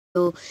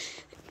So,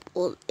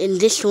 well, in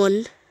this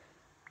one,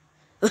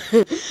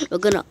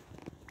 we're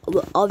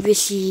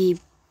obviously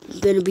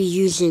gonna be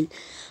using,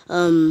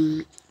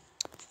 well,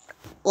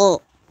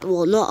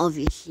 not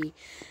obviously.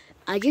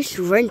 I just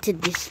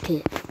rented this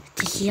kit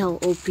to see how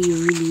OP it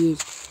really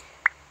is.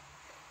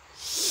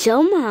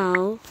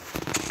 Somehow,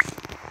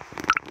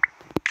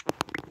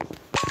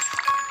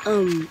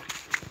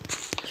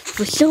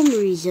 for some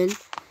reason,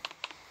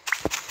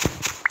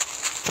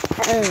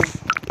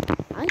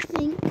 I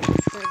think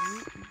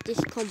that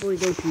this combo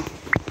is OP.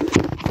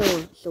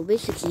 So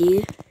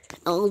basically,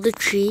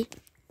 eldertree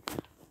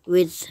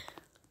with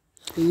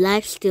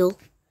lifesteal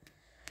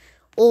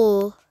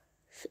or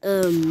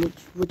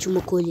what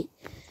you call it,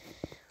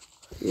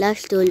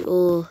 lifesteal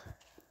or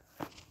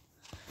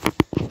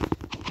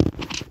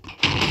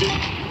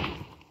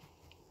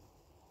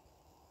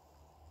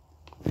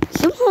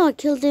somehow I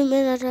killed him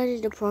and I died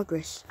in the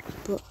progress,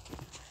 but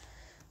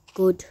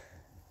good.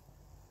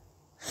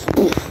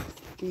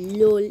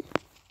 Lol.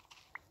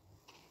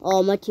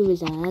 Oh, my team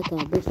is a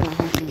hacker. Break that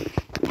hacker.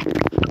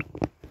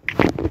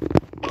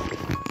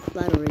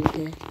 But I don't really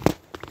care.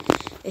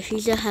 If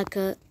he's a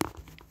hacker,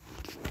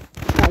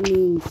 that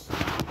means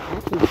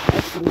I can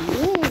actually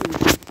win.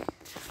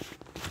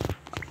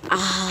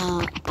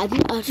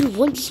 I just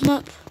want this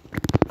map,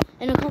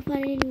 and I can't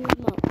find any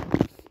map.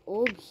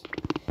 Oops.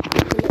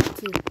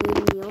 Collective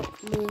building me up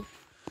more.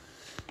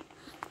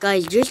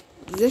 Guys, just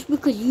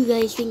because you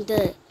guys think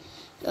that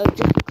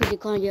just because you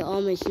can't get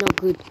armor, it's not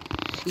good.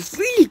 It's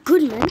really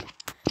good, man.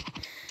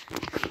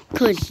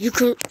 Cause you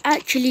can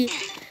actually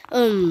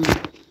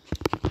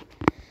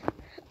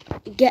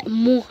get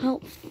more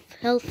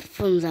health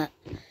from that.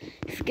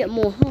 If you get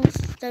more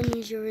health, that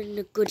means you're in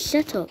a good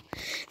setup.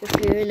 If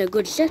you're in a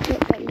good setup,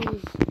 that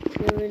means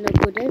you're in a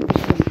good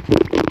everything.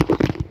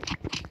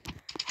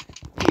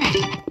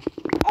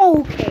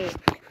 Okay,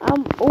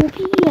 I'm OP,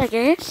 I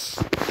guess.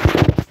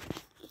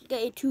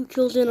 Getting 2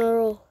 kills in a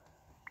row.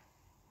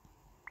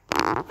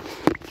 I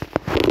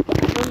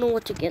don't know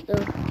what to get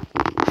though.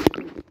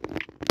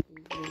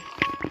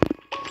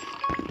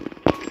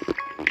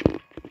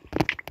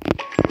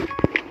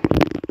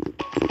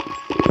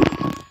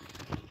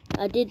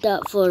 I did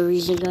that for a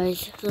reason,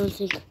 guys. Don't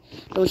say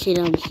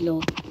that I'm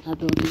slow at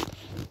building.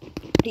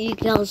 You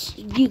guys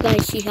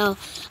see how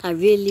I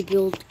really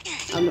build?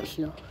 I'm not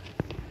slow.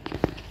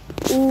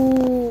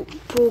 Ooh,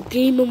 pro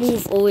gamer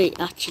move. Oh wait,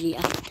 actually,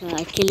 I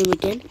kill him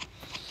again.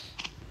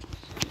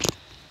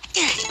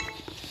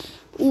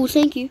 Ooh,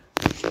 thank you.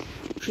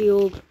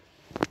 Trio,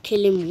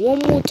 kill him one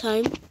more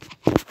time.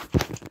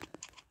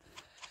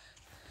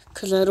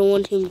 Cause I don't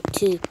want him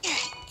to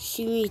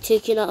see me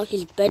taking out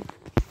his bed,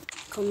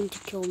 coming to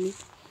kill me.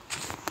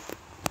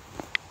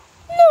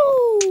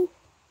 No!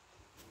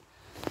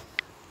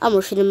 I'm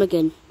rushing him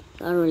again.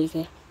 I don't really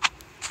care.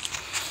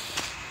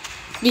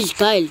 This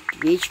guy is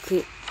rage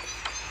quit.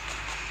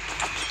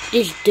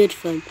 This dead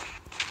fun.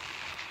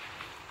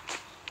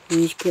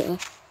 Rage quitter.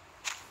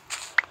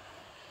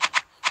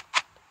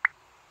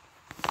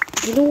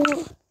 You know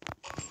what?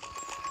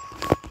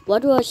 Why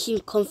do I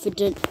seem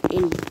confident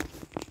in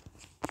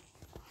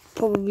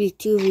probably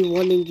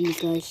 2v1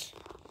 these guys?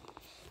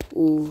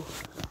 Ooh,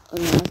 I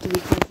don't have to be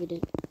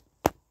confident.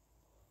 I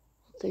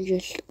can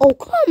just. Oh,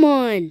 come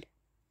on!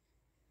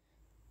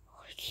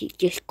 He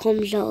just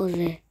comes out of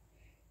there.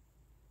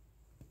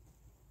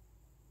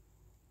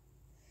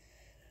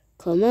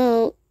 Come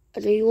out.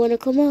 I know you want to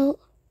come out.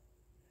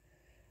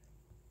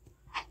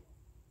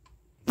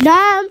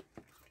 Nam!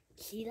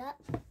 See that?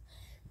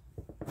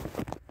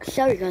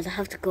 Sorry guys, I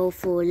have to go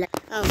for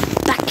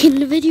back in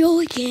the video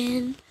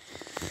again.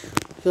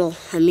 Well,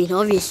 I mean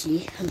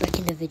obviously I'm back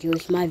in the video,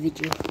 it's my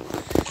video.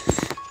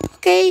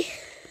 Okay.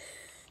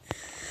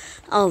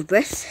 Out of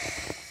breath.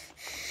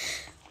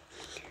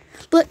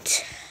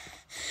 But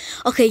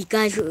okay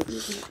guys,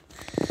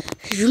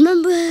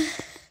 remember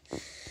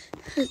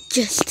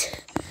just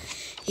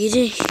you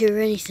didn't hear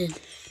anything.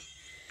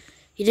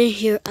 You didn't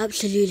hear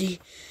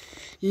absolutely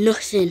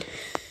nothing.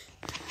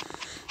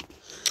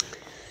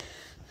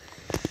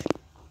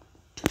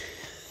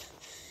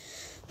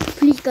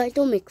 Please guys,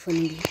 don't make fun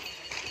of me.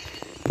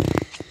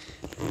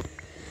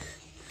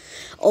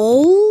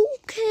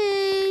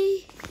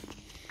 Okay.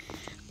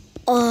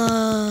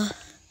 I'm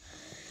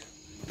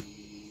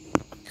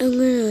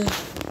gonna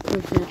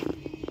put that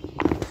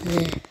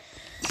there.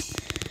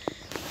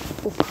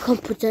 Oh, I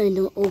can't put that in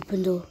the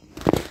open door.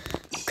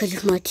 Because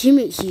if my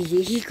teammate sees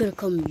it, he's gonna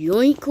come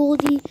yoink all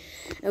the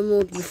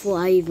emeralds before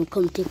I even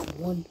come take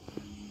one.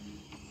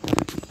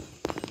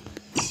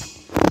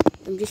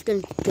 I'm just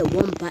gonna get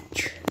one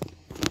batch.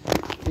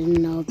 And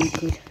then that'll be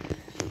good.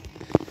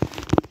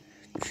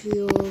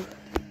 Trio.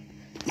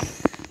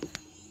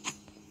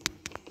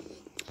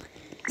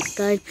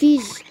 Guys,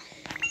 please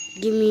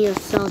give me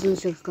 1,000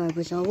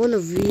 subscribers. I want to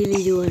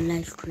really do a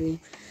live stream.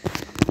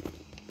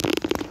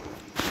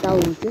 That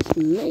will just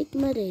make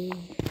my day.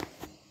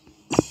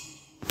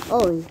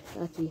 Oh,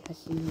 actually,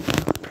 has to be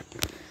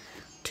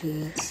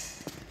 2,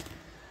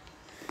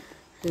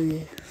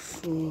 3,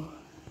 4,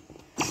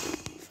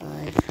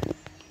 5,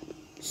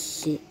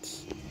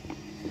 6.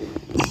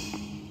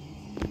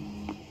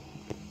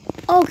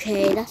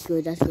 Okay, that's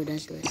good.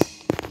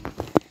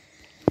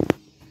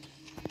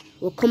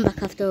 We'll come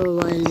back after a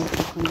while and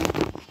work on it.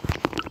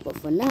 But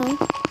for now,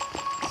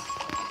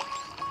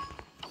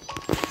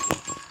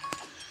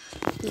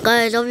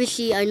 guys,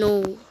 obviously I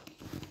know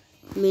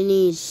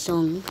Minnie's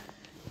song.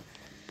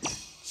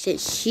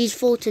 Since he's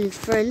Fulton's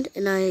friend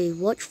and I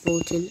watch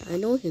Fulton, I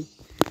know him.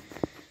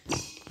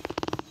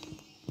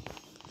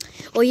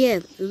 Oh yeah,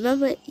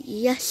 remember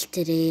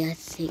yesterday, I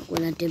think,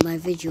 when I did my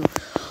video?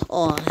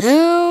 Oh,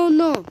 hell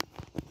no!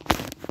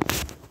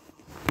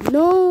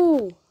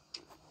 No!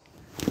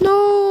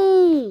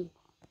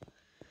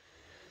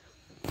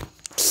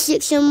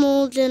 6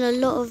 emeralds and a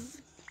lot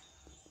of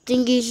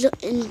thingies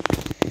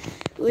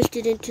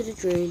wasted into the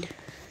drain.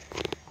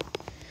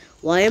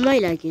 Why am I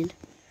lagging?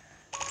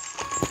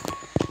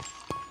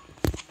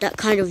 That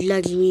kind of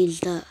lag means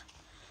that...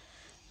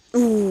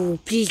 Ooh,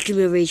 please give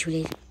me a Rage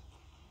Blade.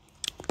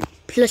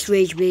 Plus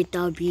Rage Blade,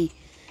 that would be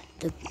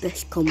the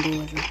best combo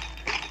ever.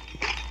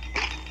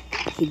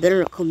 He better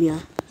not come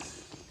here.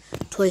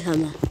 Toy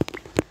Hammer.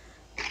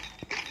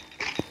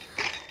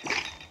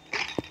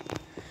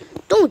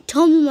 Don't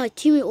tell me my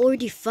teammate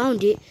already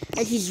found it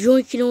and he's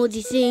yoinking all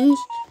these things.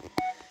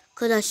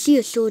 Cause I see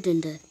a sword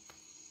in there.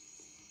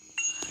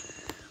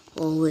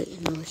 Oh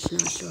wait, no, it's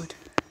not a sword.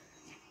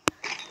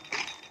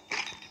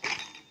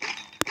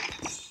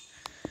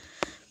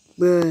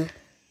 Bruh.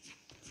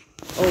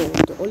 Oh,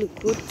 the only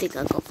good thing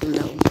I got from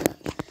that was that.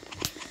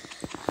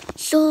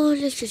 So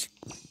let's just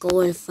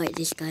go and fight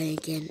this guy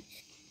again.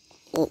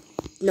 Oh,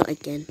 not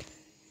again.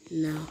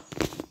 No.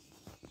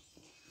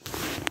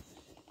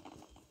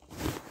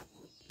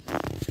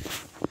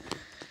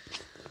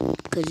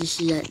 Because this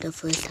is like the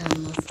first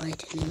time I'm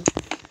fighting him.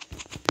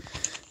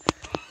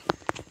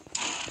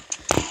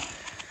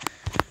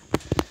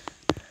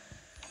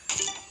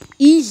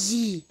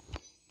 Easy.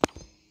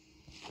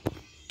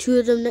 2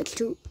 of them next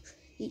to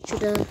each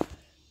other.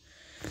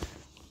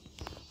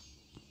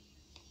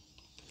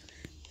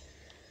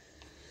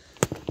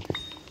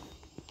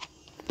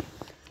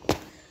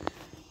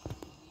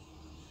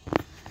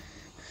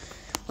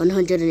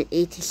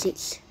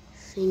 $186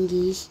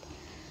 thingies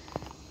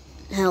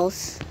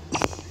health.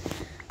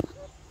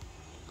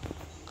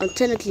 I'm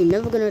technically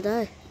never gonna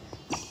die.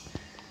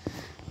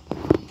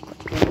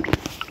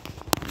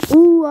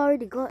 Ooh, I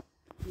already got.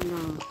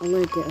 No, I'm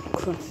gonna get a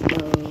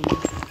crossbow.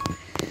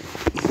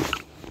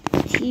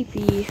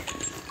 TP.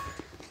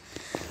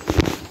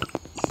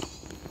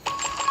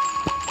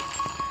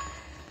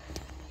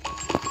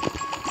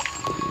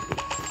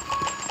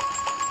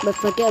 But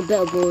if I get a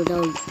better bow, that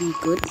would be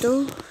good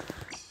though.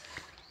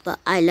 But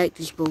I like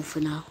this bow for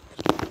now.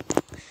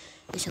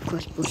 It's a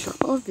crossbow, so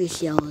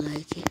obviously I will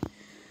like it.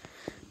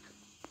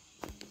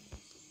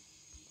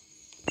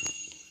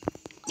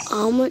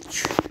 How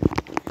much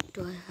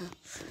do I have?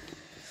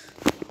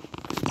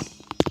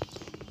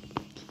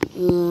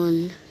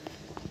 1.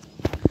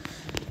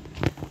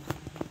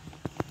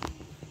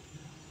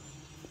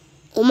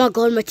 Oh my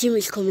god, my team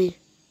is coming.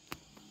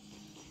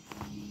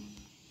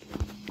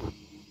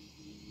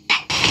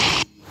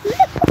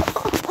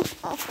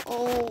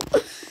 Oh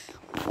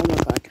my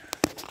god.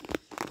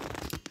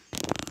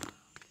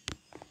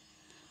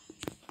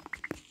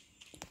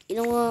 You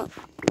know what?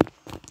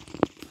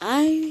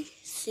 I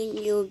think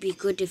it would be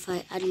good if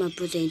I add my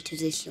brother into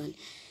this one.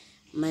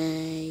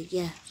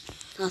 Yeah,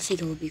 I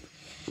think it would be.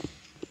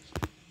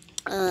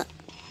 I'm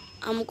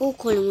gonna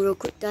call him real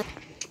quick. That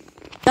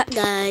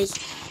guys,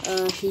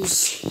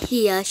 he's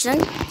here.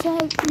 Should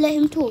I let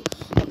him talk?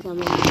 Okay, I'm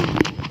letting him.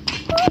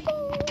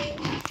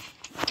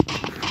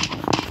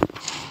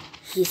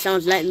 He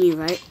sounds like me,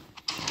 right?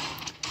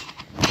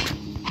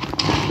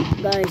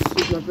 Guys,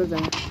 he's my brother.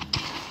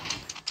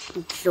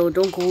 So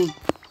don't go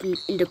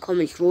in the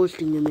comments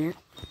roasting him, man.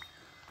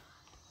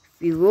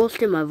 If you roast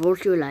him, I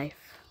roast your life.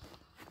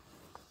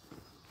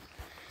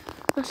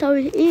 That's how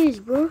it is,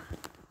 bro.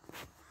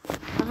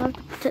 I have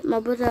to protect my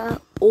brother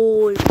at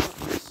all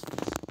costs.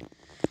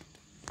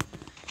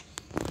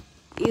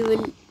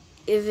 Even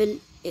if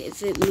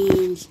it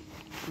means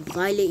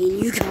violating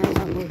you guys,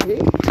 I will do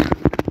it.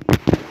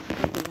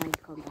 Okay, guys,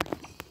 come back.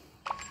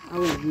 I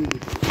will really do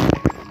it.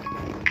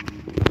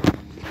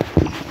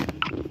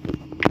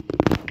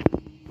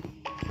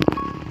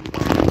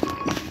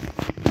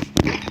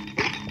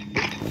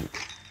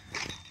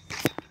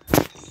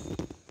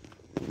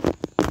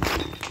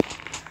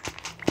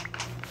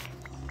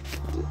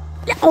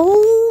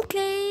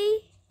 Okay.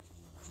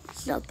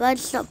 It's not bad,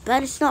 it's not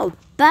bad, it's not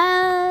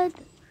bad.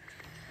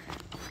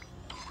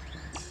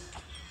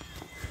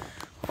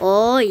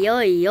 Oi,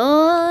 oi,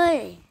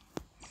 oi.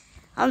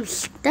 I'm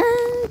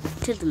stuck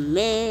to the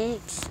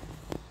mix.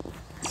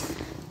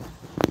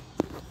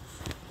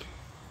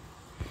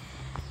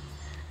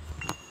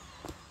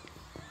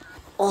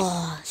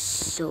 Oh,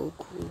 so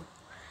cool.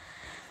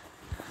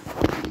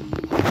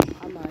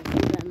 I'm gonna do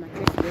that in my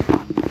chest.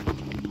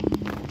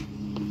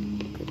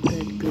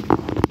 Good.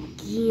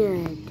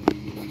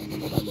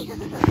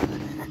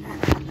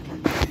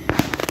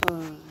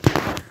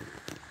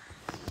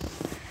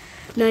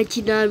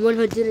 99,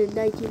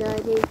 199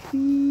 HP.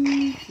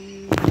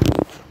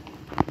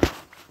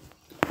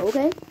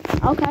 Okay,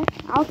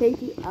 I'll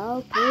take it.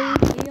 I'll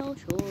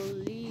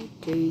surely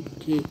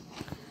take it.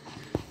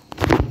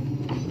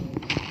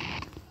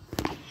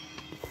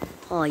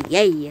 Oh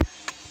yeah.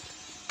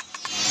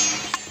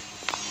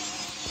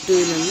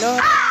 Doing a lot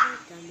of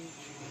damage.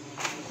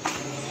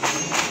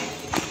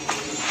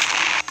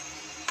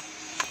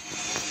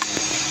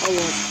 Oh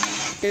well,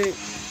 there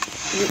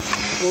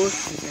both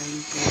of them,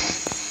 but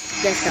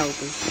that's how it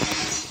goes.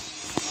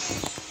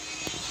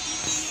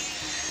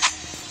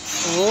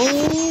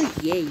 Oh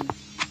yay.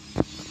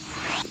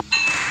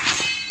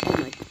 Oh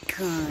my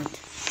god.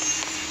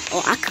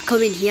 Oh, I could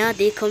come in here,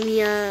 they come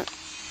here,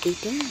 they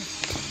dead.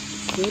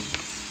 Good.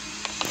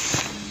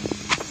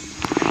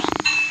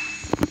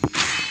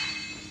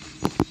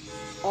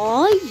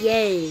 Oh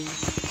yay.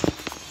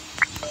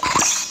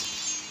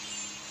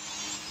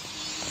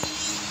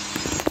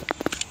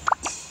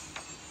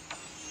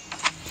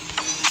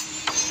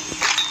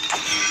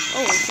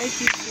 Oh, thank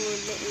you for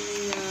letting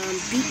me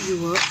beat you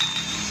up.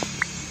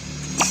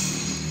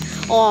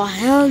 Oh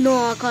hell no,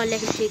 I can't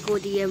let him take all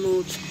the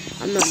emeralds.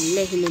 I'm not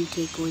letting him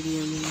take all the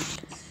emeralds.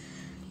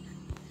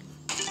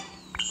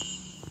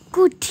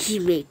 Good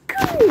teammate,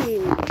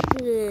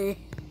 good.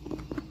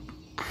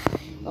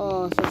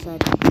 Oh, so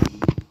sad.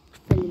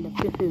 Fell in the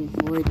flipping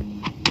void.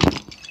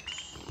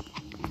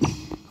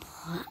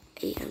 Oh,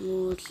 8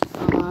 emeralds.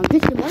 I'm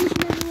just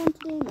demolishing everyone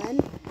today, man.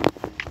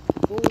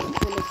 Oh, it's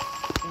kind of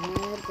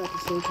sad, but at the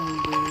same time,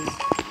 dude.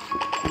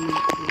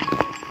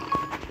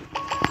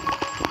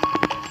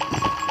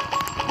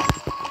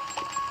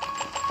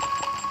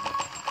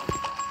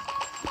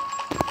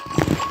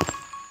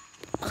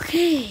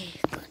 Okay,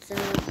 got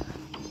that.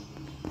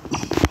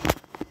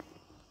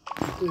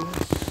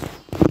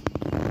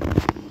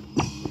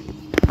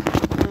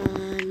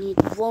 I need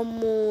one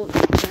more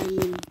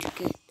diamond to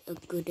get a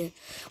good.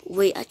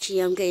 Wait,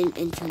 actually, I'm getting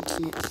enchants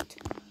next.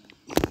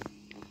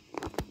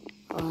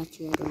 Oh,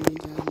 actually, I don't need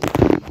diamond.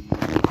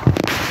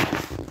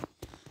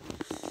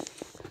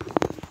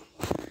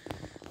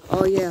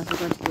 Oh yeah, I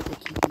forgot to get the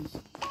keys.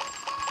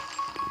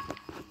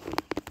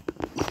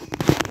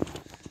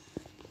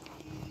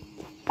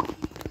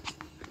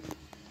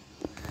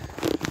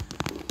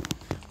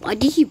 Why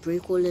did he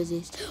break all of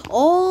this?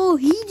 Oh,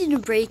 he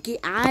didn't break it.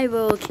 I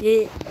broke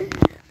it.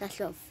 That's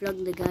what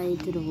flung the guy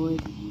into the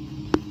void.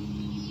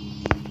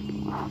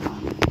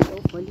 So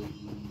funny.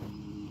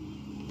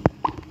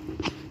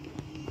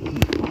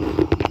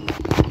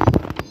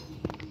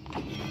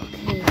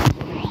 Okay.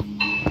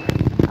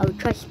 I'll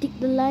try to stick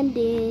the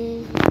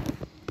landing.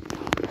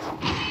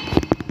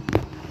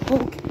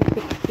 Okay.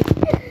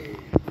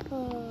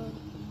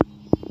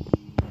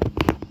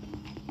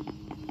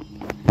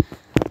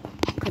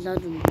 Because I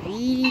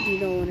really do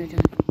not want to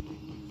die.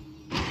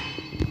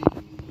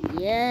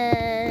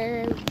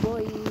 Yeah,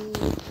 boy.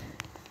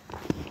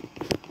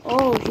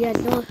 Oh, yeah,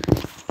 no.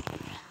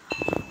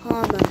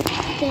 Oh, man.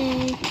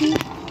 Thank you.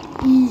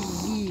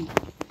 Easy.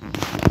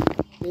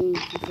 Thank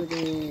you for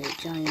the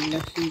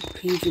giant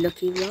crazy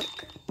lucky block.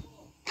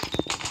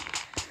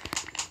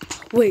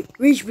 Wait,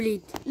 rage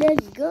bleed.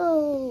 Let's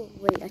go.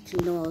 Wait,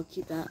 actually, no, I'll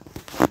keep that.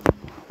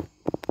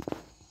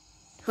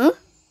 Huh?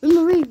 Where's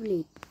my rage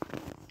bleed?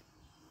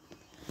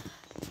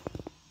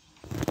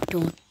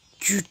 Don't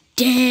you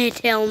dare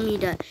tell me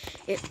that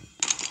it...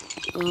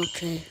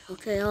 Okay,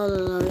 I'll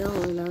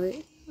allow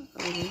it.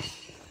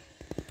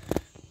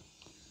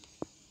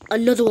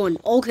 Another one,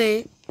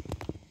 okay.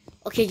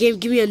 Okay, game,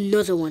 give me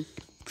another one.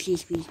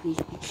 Please. I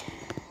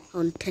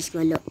want to test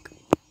my luck.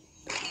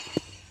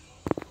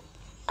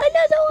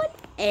 Another one.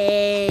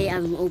 Hey,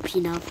 I'm OP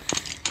now.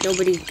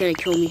 Nobody's gonna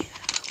kill me.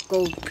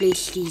 Go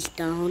place these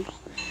down.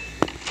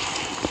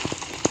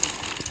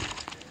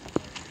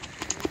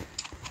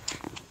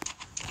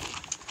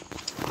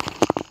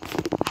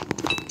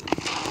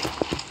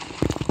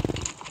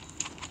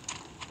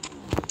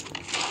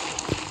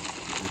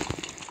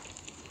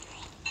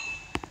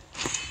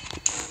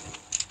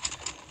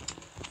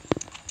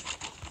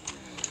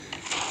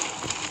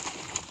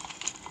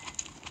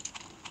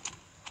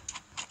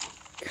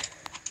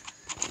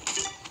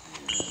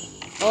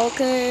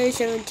 Okay,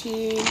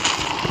 17.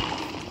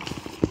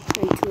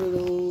 And 2 of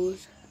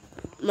those.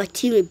 My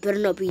teammate better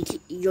not be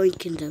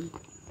yoinking them.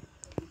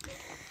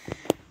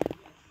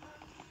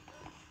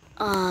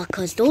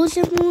 Cause those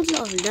emeralds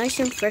are nice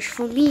and fresh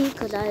for me,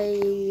 cause I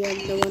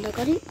am the one that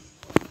got it.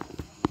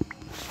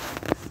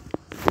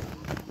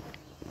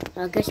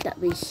 I guess that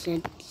makes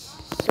sense.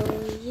 So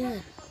yeah.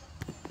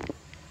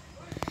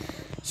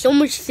 So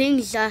much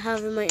things I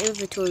have in my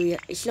inventory,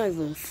 it's not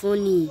even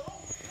funny.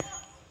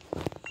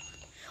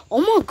 Oh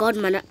my god,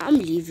 man, I'm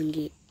leaving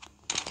it.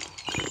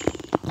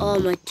 Oh,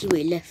 my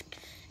teammate left.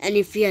 And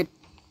if he had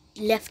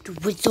left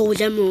with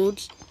those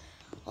emeralds,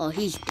 oh,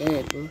 he's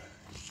dead, bro.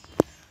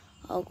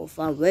 I'll go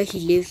find where he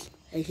lives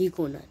and he's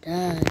gonna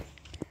die.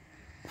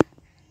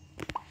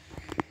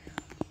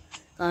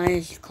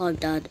 Guys, calm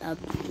down. I'm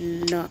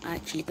not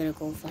actually gonna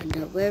go find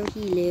out where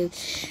he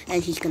lives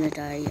and he's gonna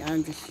die.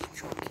 I'm just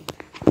joking.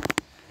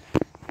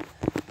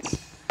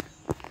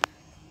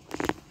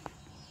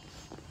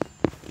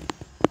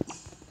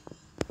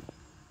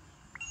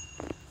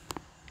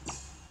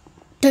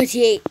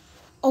 38.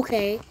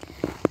 Okay.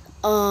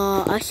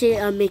 I say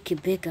I'll make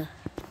it bigger.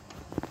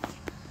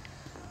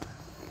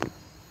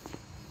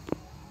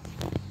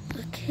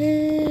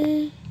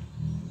 Okay.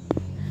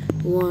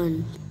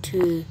 1,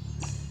 2,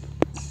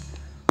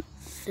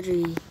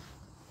 3.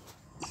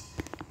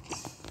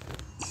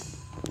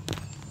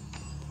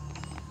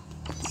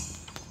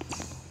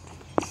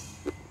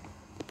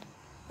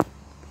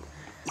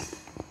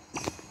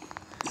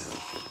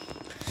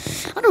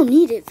 I don't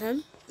need it,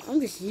 fam. I'm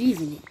just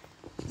leaving it.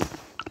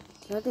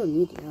 I don't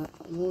need it.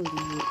 I'm already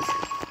rich.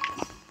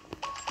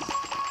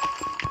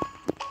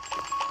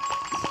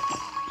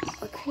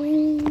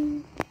 Okay.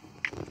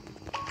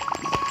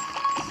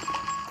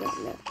 Get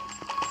left.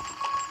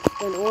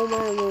 Then all my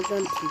ammo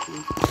done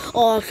TV.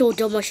 Oh, I'm so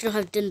dumb. I shouldn't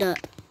have done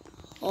that.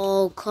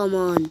 Oh, come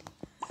on.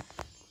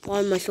 Why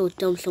am I so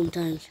dumb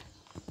sometimes?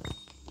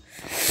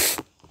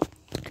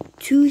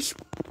 2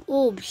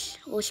 orbs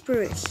or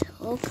spirits.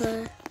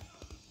 Okay.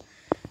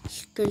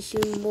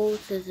 Consume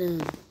both of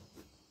them.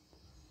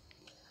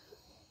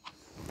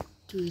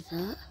 Do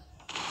that.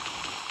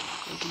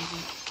 I'll do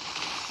that.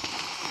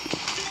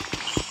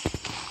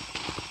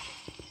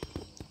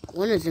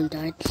 One of them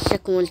died. The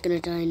second one's gonna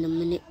die in a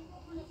minute.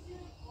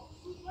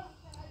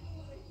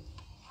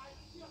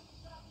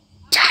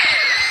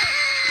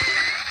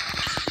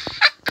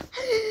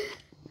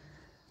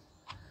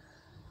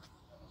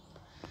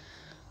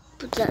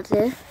 Put that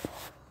there.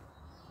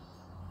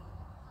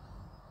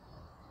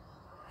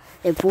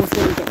 They're both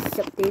gonna get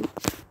sucked in.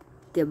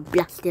 Get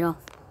blasted off.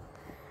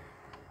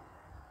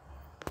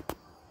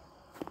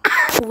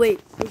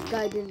 Wait, this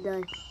guy didn't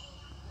die.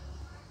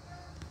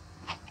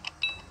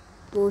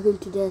 Bore him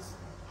to death.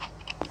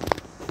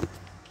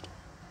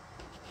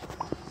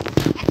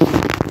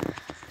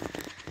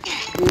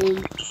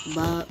 Boom,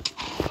 bop.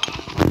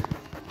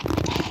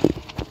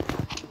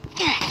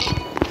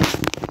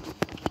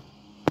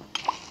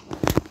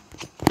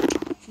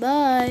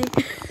 Bye.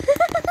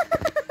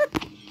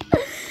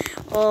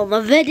 Oh, my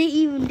bed didn't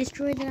even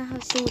destroyed and I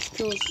have so much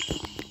kills.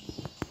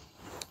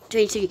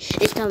 23.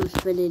 This time I'm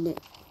spinning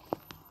it.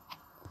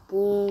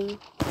 Boom.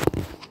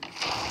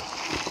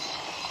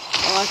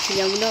 Oh,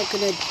 actually, I'm not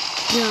gonna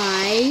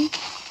die.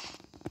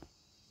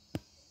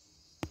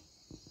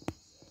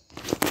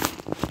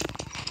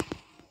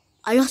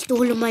 I lost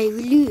all of my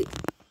loot.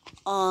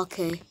 Oh,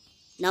 okay.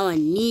 Now I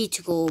need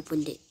to go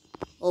open it.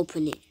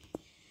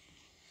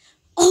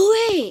 Oh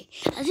wait,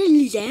 I didn't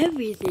lose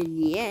everything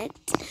yet.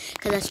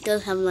 Because I still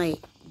have my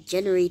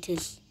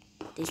generators.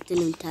 They're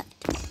still intact.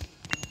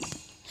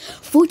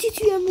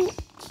 42 emeralds.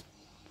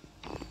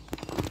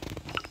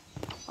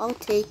 I'll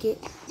take it.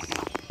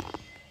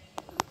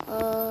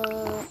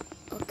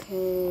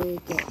 Okay,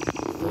 get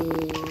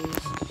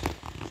this.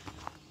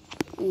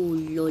 Ooh,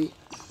 lol.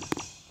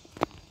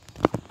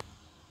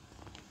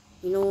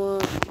 You know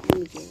what? Let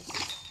me just...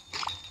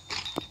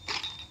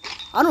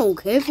 I don't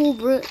care for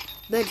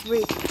bed's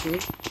break. Okay.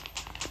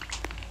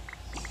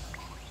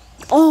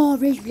 Oh,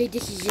 rage blade.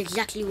 This is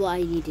exactly what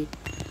I needed.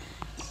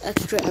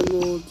 Extra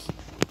emeralds.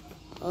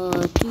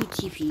 2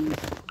 TP.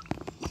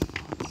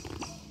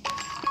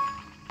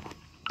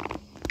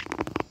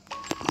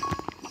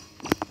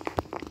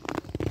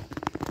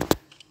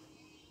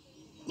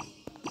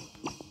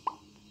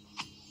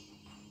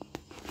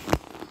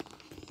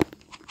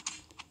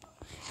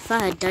 If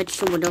I had died to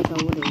someone else, I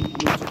would have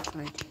just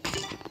tried.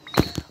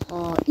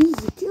 Oh,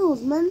 easy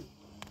kills, man.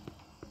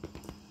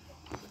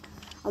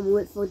 I'm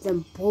waiting for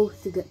them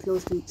both to get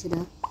close to each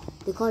other.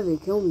 They can't even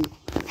kill me.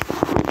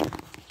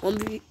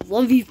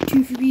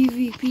 1v2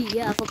 PvP.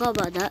 Yeah, I forgot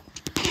about that.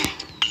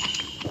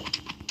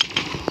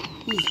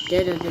 He's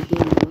dead at the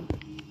game, bro.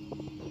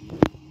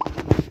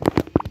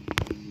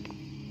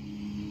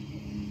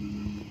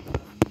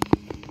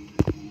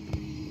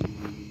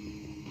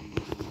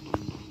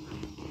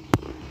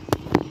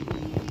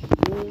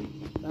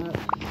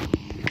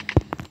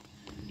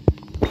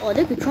 Oh,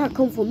 they could try to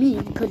come for me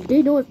because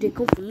they know if they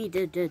come for me,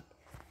 they're dead.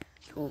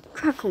 So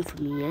try to come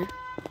for me, yeah?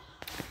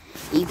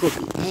 You gonna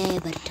be there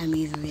by the time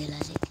you even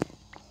realize it.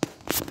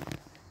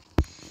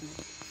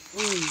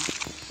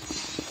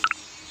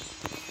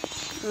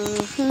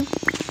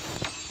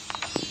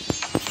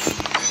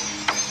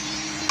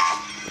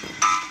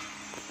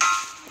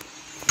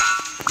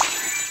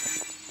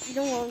 You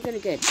know what I'm gonna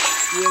get?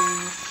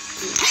 Yeah.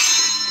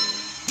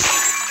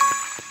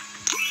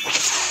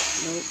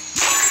 Nope.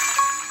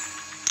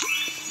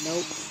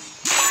 Nope.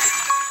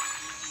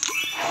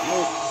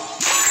 Nope.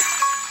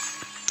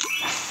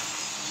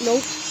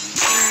 Nope.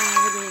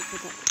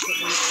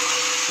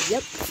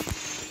 Yep.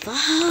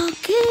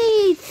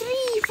 Okay,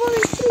 3 for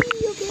 3.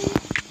 Okay.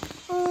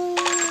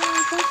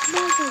 That's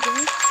nice, I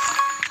guess.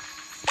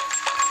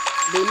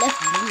 They left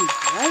blue.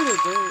 Why did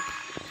they?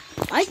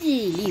 Why did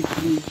they leave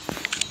blue?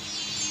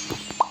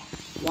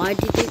 Why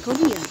did they come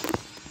here?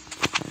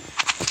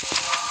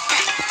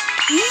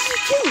 Easy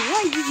kill.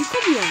 Why did you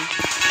come here?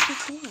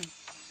 That's why.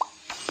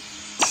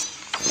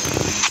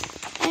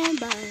 And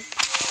bye.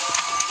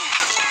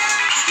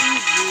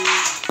 Easy.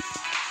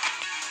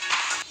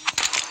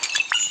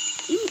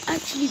 You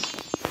actually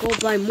Go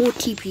buy more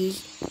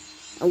TPs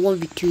and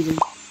 1v2 them.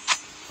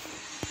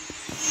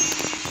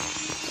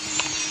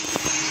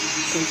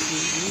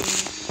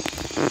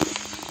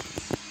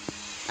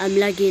 I'm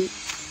lagging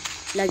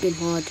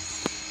hard.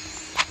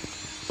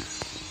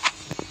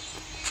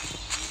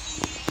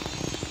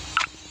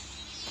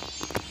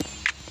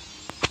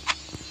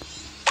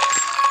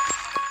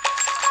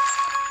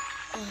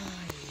 Oh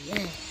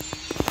yeah.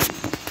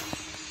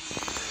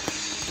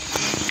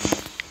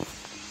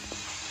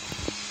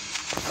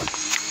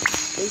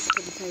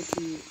 Basically decided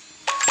to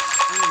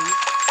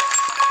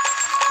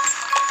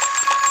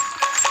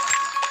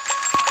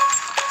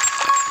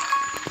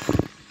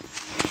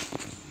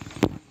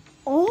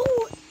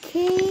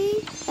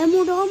okay,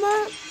 emerald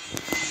armor.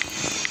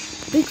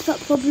 Big fat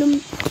problem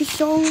to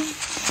solve.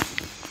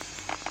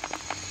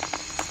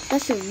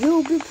 That's a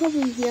real big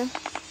problem here.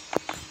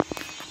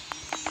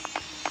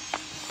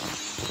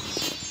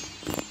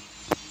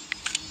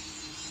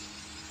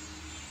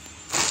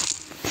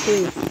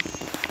 Hey.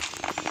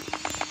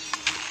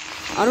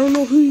 I don't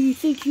know who you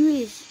think you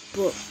is,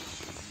 but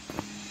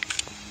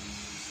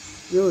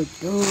you're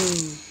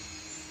dumb.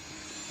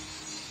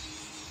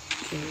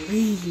 You're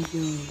really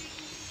dumb.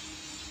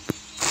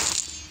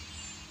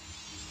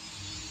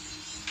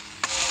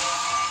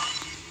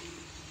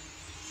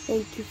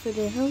 Thank you for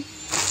the help.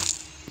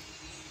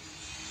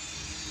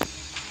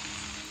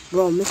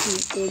 Bro, I'm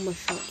missing all my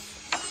shots.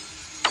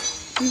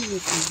 Who's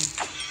missing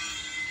them?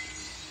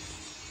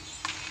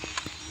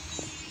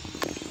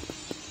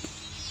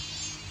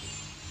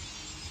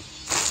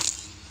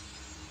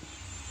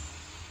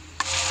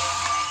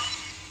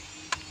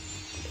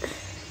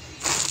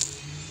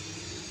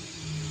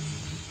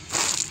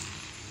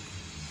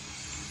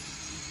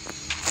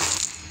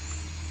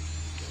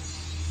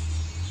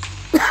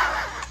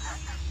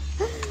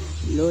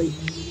 Lol.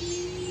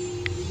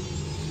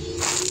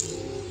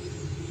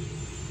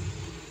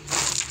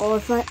 Oh,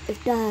 if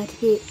that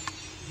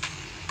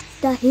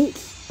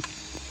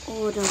hits,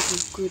 oh, that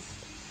was good.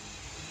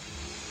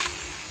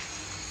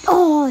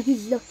 Oh,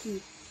 he's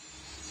lucky.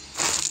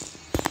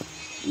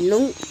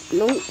 No.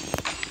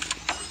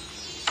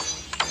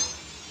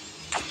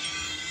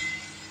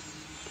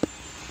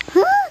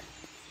 Huh?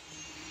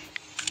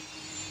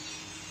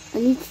 I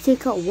need to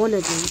take out one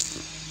of them.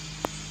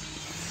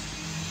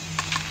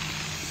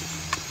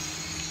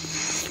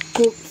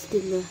 Scope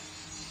stinger.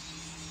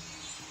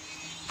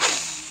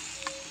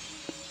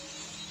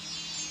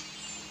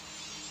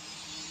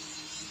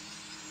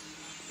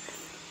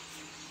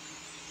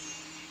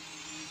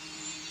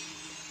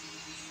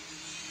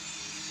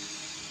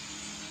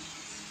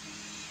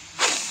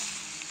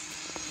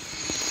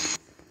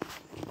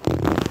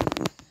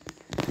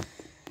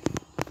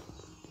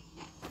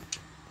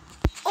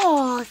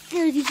 Oh,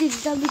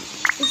 36 damage.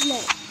 It's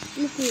like,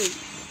 look at it.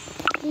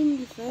 Thank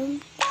you,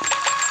 fam.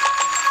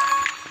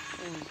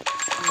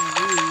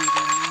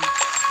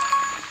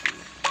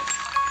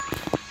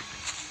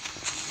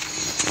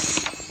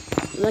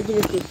 Imagine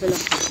if they fell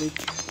off the bridge.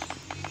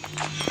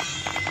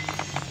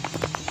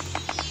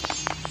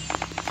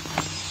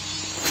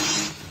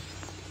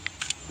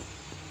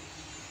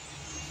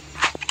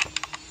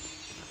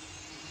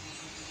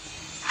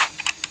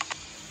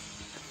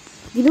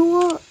 You know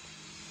what?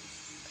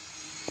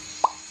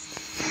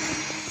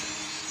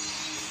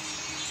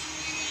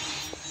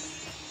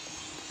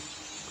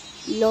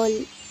 Lol,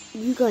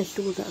 you guys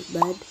do that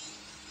bad.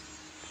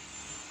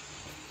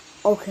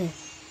 Okay.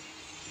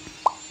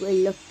 Well,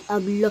 look,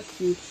 I'm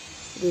lucky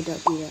I did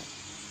not do that.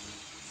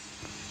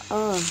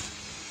 Ah.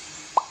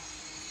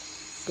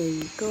 There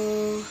you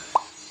go.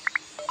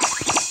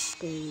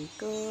 There you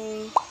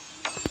go.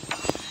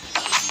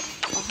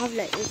 I'll have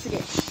like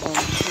infinite. Oh,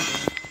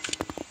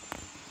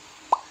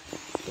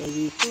 there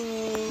you go.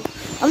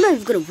 I'm not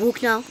even gonna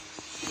walk now. I'm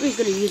just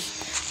gonna use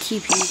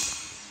TP.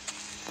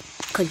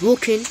 Because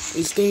walking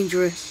is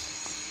dangerous.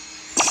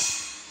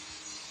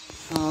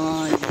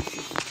 Oh,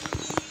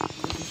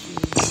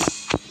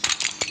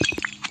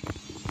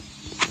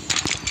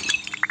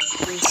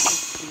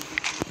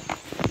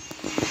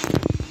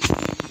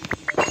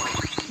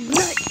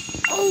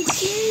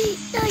 okay,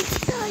 nice,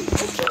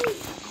 okay.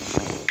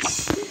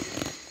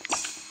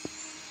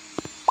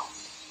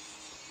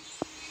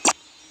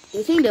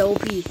 They think they're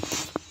OP.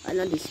 I'm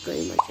not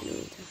destroying my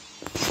generator.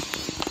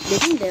 They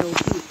think they're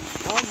OP.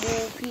 I'm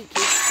OP, kid.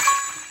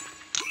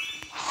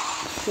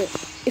 Okay.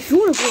 If you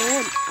wanna go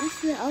on, I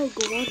swear I'll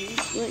go on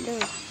right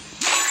now.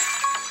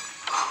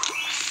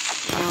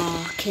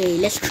 Okay,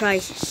 let's try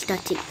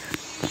static.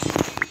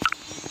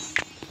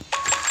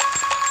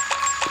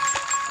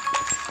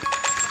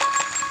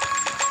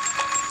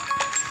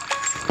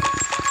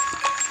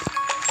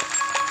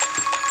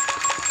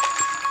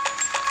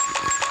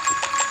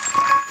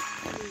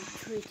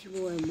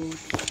 More and more.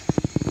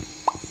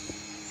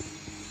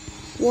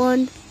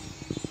 One.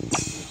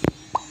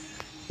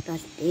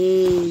 That's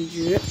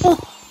dangerous. Oh!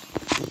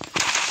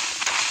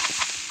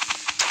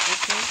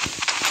 Okay.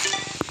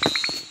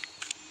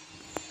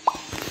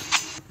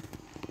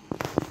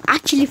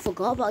 Actually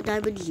forgot about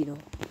diamonds, you know.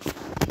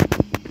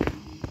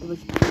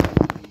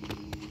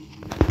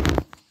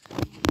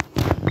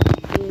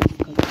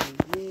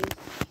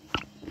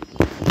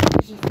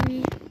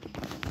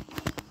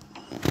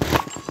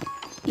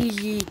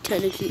 easy,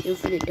 technically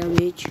infinite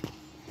damage.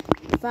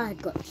 If I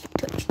had got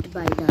touched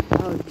by that,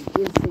 that would be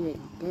infinite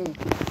dead.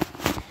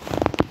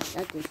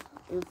 That is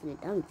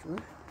infinite damage,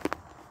 right?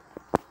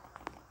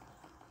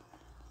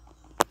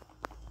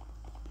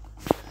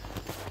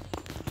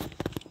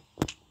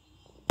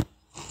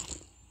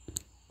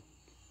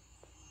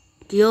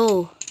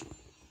 Yo,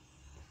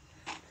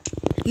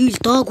 use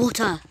dog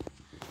water.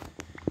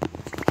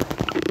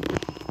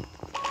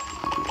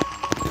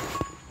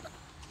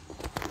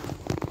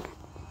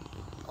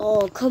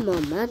 Oh, come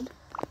on, man.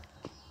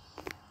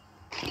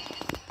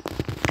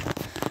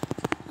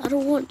 I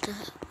don't want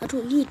that. I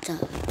don't need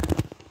that.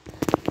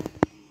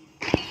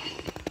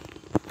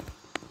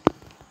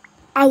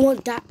 I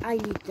want that. I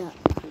need that.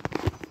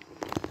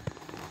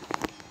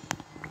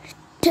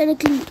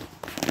 Technically,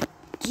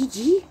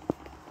 GG.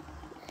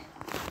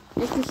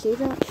 Let's just say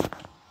that.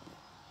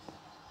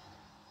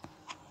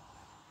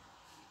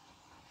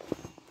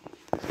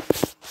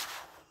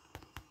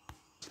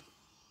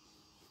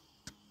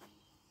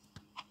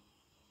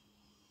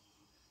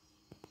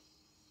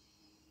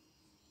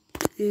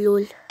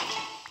 Lol.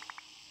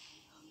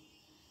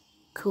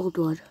 Cold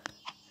one.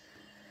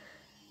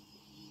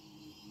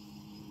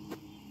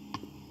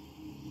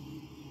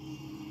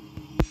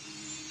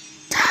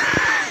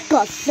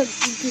 Got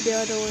sucked into the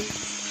other one.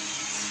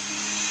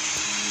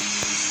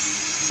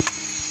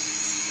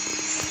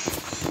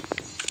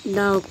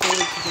 Now go to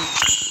that.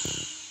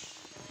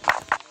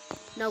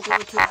 Now go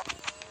to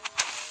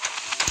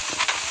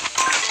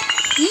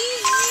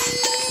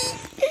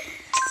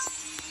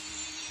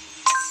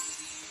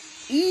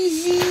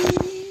easy.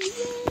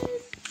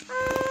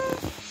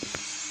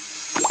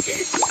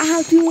 I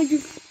have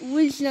 200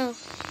 wins now.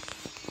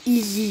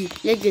 Easy.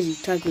 Let's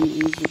just type in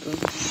easy, bro.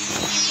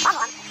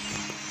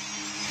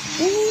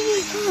 Oh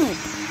my god.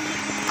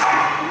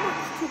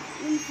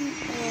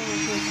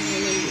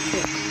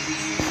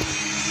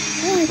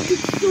 Oh, it took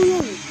so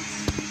long.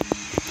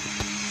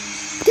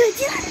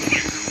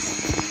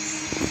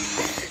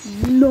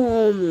 39.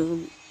 No,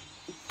 man.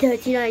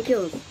 39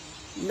 kills.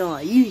 No,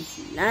 you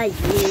lying.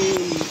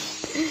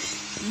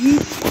 You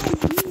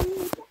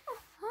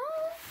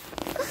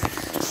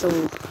so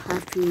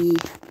happy.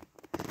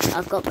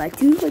 I've got my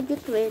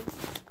 200 wins.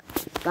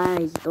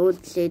 Guys,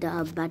 don't say that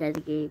I'm bad at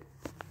the game.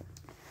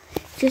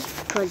 Just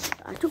because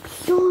I took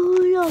so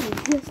long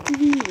just to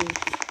do this.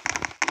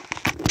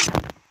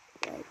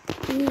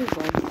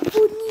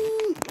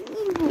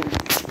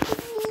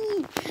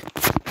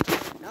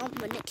 Now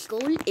my next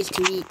goal is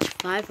to reach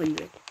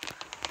 500.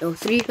 No,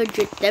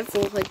 300, then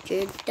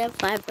 400, then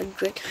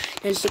 500,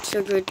 then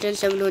 600, then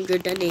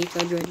 700, then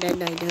 800, then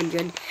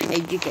 900,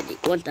 and you get it,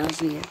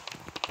 1000 here.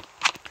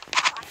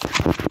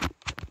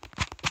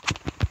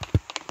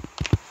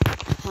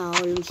 How?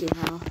 Let me see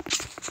how.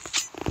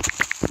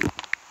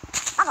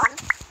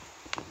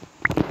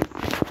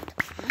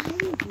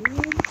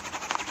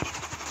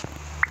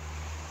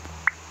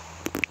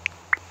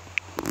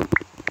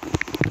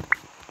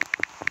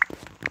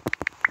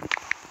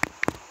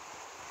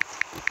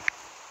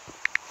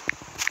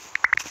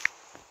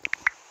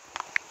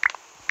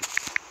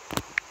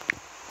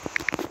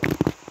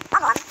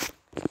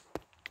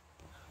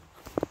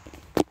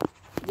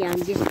 Yeah,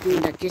 I'm just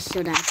doing that just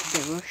so that I can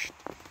get rushed.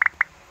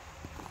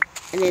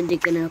 And then they're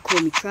gonna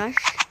call me trash.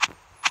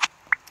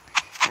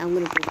 I'm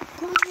gonna go.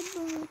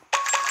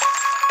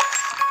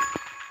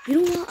 You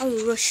know what? I'm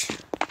a rush.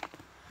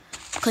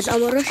 Cause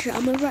I'm a rusher.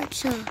 I'm a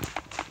rusher.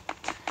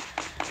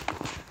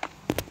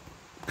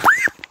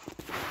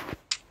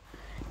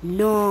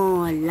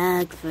 No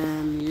lag,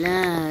 fam.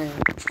 Lag.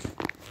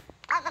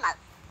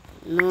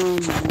 No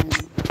man.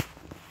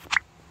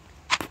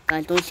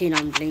 Guys, don't say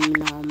I'm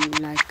blaming. I'm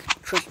like,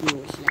 trust me,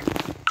 it's like.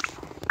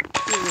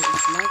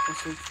 It's like or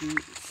something.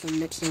 Some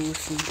next thing we'll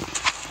see.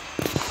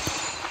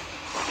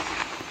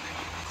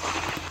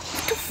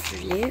 The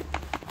flip.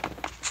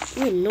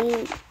 Ain't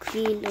no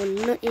green or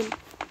nothing.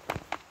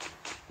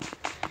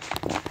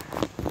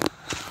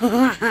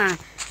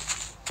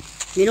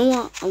 You know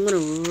what? I'm gonna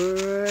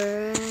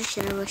rush.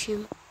 Should I rush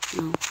him?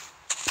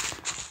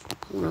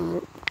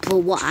 No. But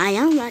what I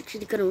am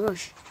actually gonna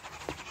rush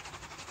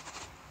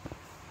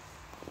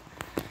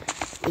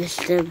is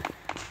them.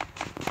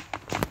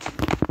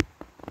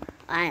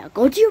 Alright,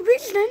 go to your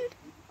bridge then.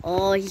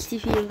 Oh, he's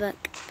TPing back.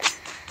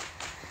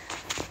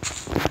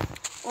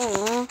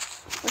 Oh,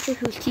 what if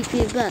he was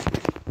TPing back?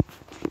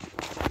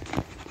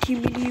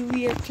 Chimney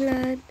weird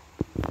clan.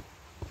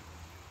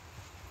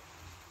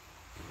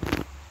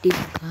 This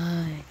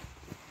guy.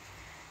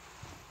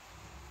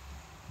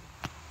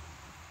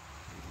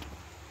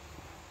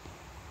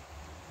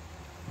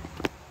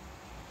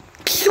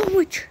 So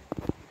much.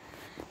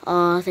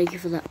 Thank you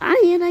for the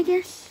iron, I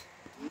guess.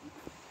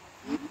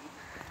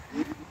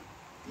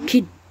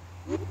 Kid.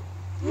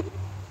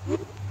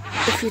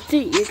 If you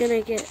think you're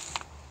gonna get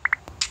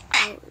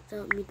out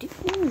without me,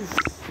 ooh.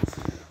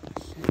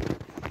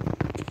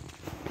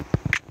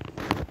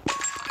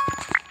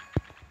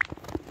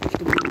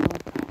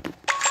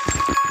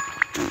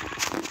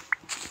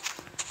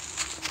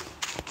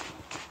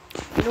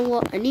 You know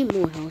what? I need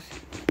more health.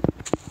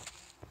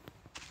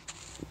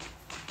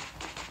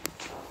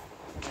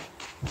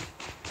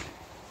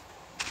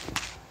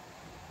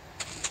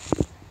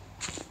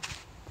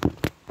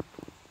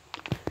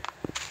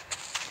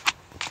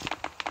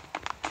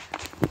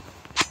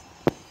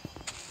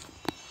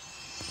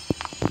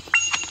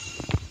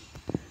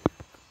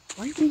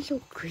 being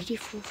so greedy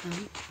for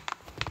them.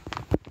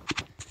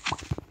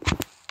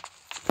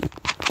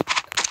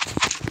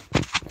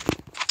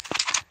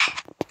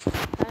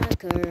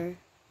 Hacker.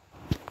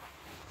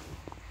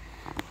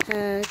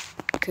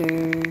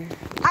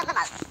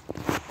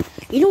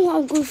 You know what?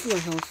 I'm going for my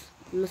house.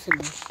 Nothing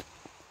else.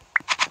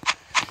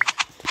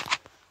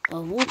 I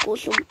will go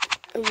some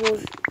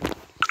emeralds.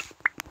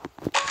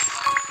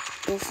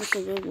 Go for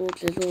some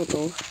emeralds as well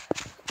though.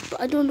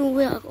 But I don't know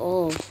where.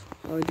 Oh,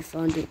 I already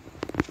found it.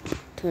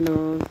 Turn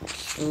on.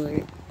 Store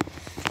it.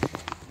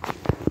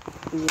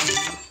 One.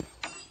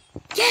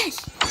 Yes!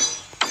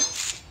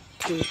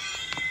 2.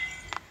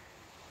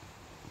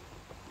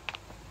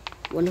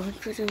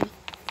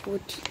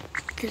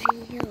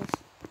 143 health.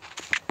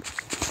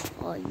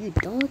 Oh, you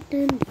done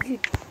then? You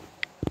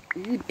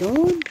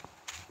done?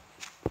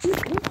 You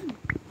done?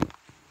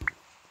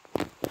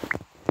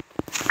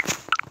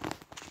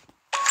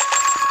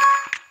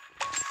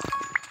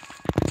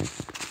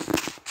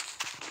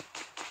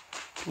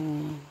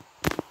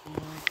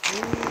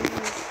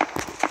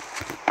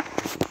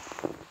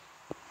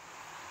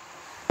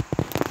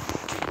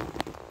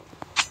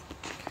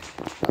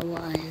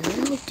 What I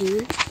will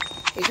do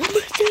is a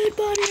mustard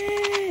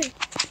body.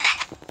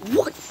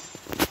 What?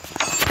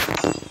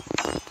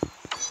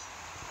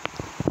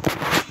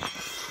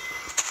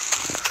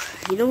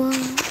 You know what?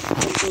 I'm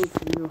going to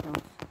the new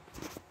house.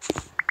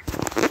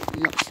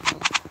 Lots of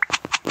health.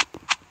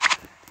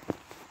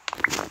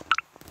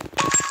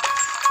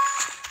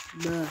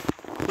 Bruh.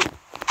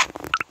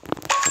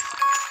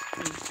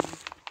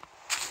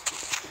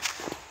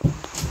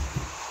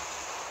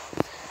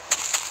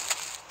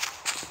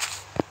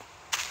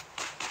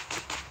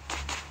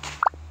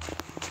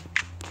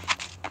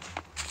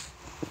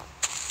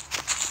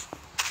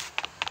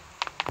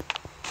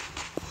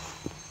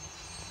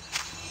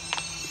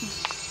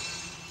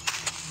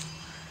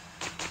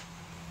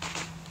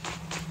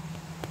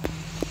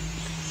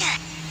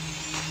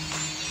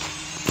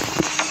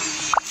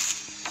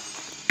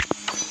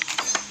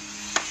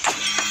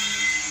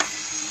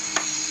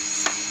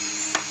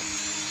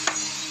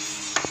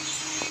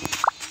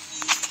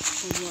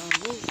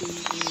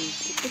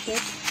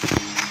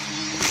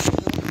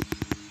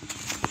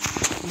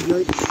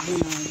 Lloyd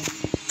Bernardo.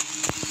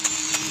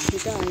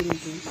 Kita ay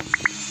nito.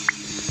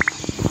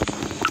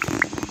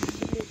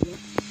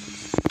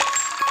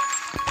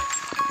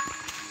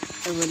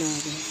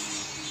 Bernardo.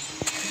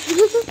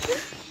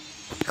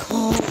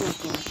 Oh my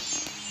god.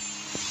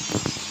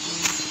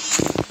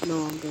 No,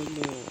 I'm going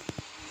more.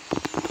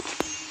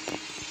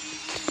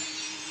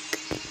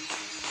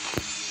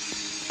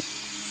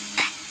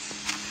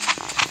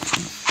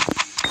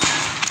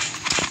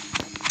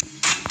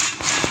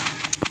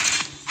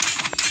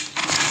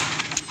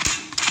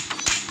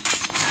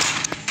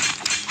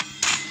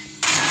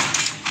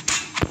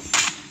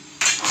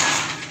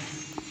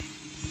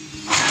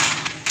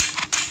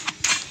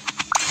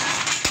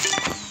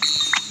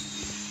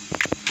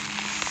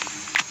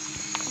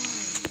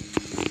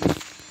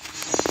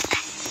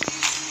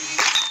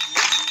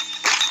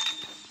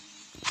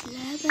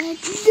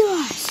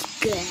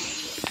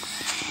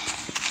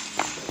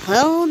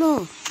 Hell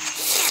no.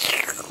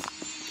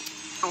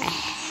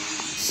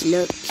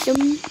 Slurp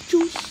some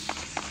juice.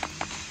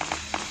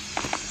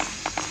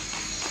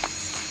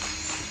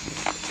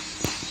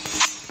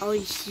 Oh,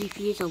 you see if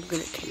he is, I'm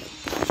gonna kill him.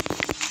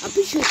 I'm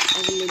pretty sure it's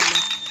Evelyn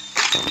now.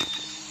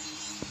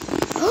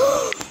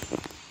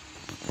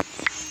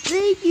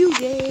 Thank you,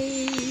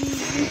 game.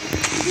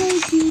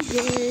 Thank you,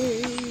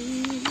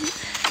 game.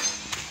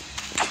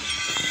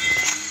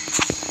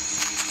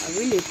 I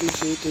really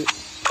appreciate it.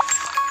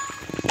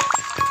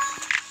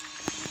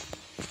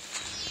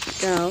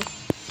 Now,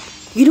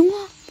 you know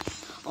what?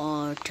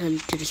 Or turn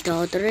to the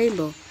star of the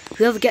rainbow.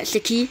 Whoever gets the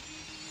key,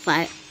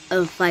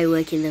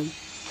 firework in them.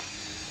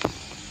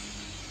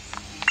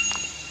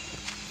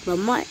 But I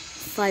might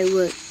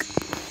firework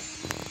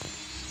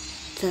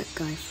that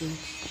guy first.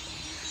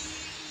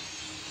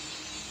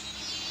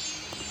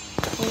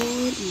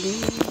 Oh no.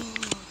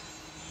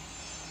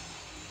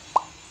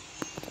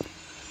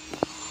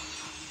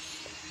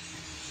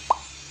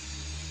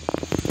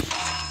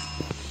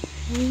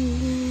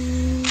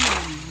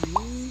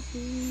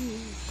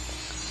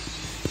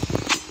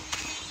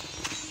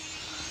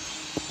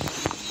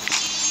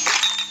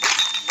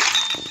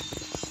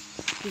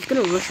 He's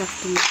gonna rush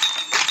after me.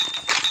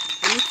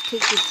 I need to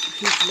take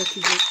his lucky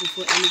block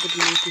before anybody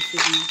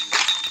notices me.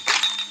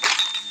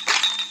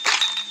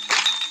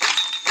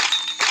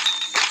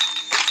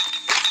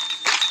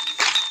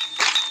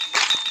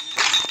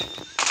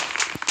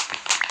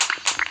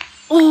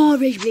 Oh,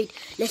 Rage Blade,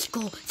 let's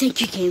go.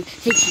 Thank you, game.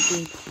 Thank you,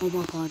 game. Oh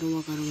my god, oh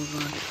my god, oh my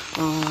god.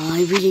 Oh,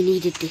 I really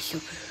needed this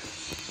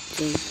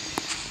game.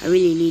 I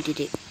really needed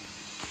it.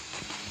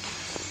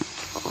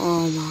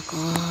 Oh my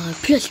god.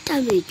 Plus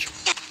damage.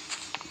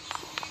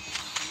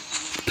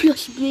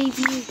 Plus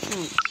maybe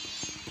attack.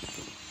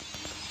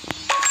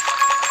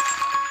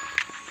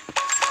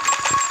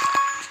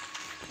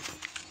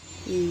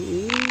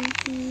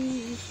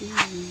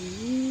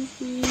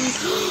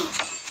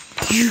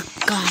 You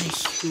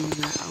Guys, I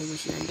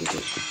almost landed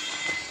it.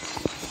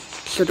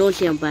 So don't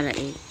say I'm bad at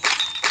it.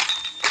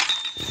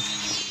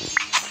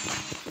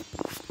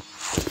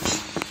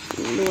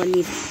 No,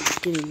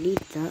 didn't need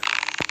that.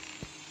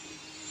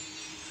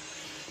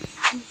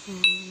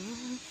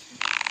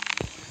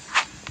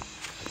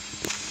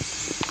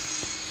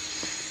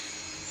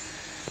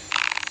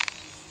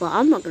 But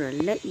I'm not gonna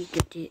let you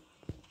get it.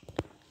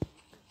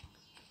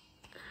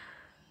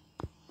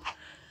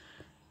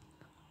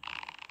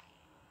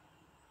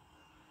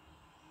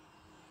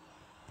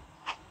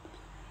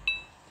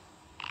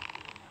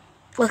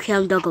 Okay,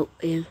 I'm dug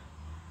in.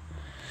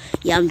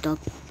 Yeah, I'm dug.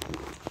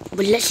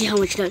 But let's see how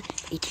much done.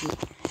 80.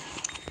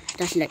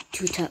 That's like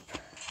 2 tap.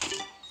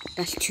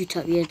 That's 2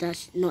 tap. Yeah,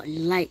 that's not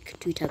like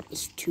 2 tap.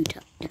 It's 2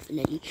 tap,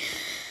 definitely.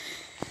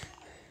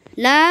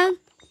 Now.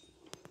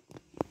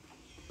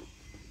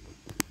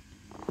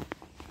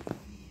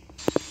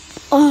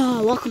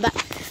 Oh, welcome back.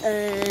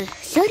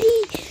 Sorry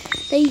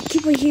that you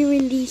keep on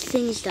hearing these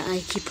things that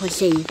I keep on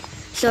saying.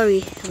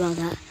 Sorry about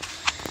that.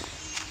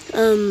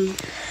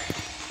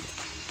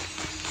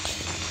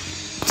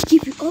 To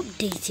keep you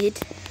updated,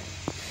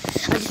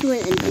 I just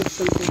went and did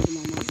something for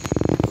my mom.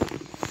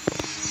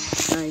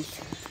 Guys,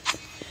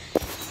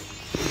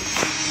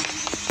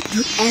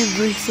 do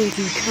everything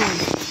you can.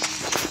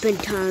 Spend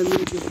time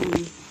with your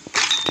family.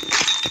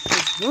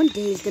 Because one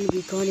day it's gonna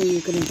be gone and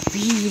you're gonna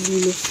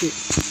really miss it.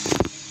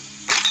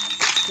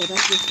 So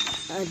that's just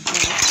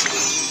advice.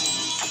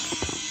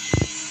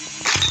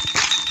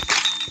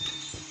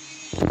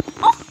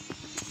 Oh!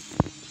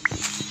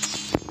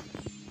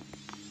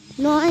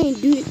 No, I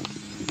ain't doing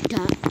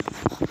that.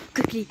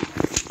 Quickly.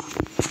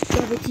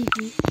 Grab a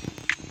TP.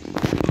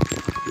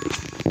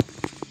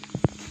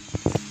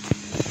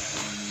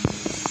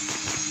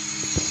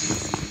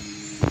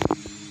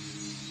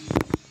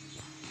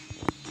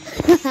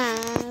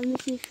 Haha,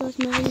 Missy shows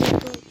my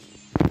hand.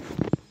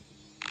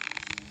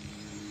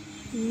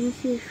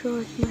 Missy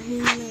shows my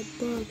hand like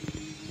bugs.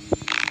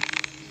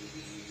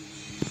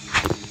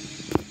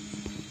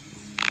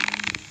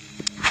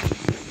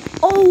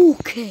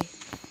 Okay.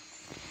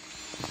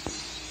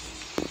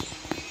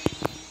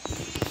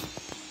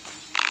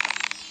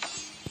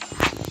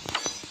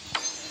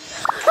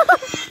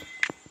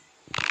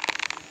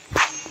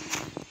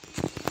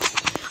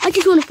 I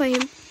just want to fight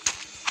him.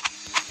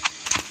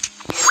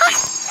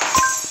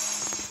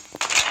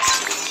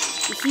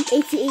 You see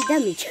 88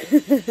 damage.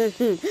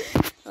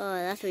 Oh,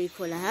 that's what you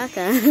call a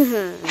hacker.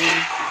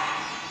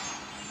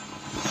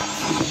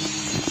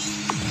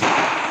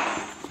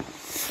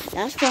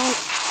 That's right.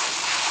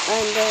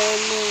 And then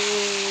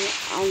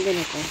I'm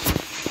gonna go.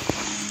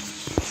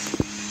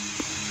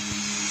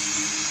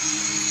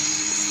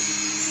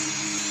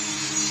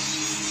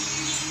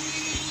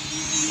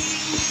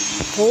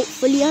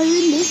 Hopefully I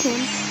win this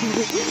one.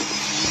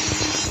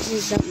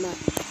 Since I'm not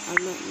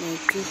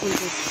like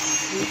 200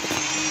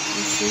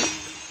 feet.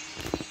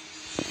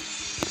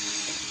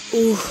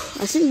 Ooh,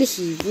 I think this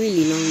is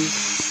really long.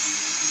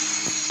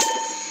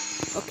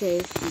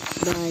 Okay,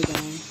 bye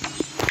guys.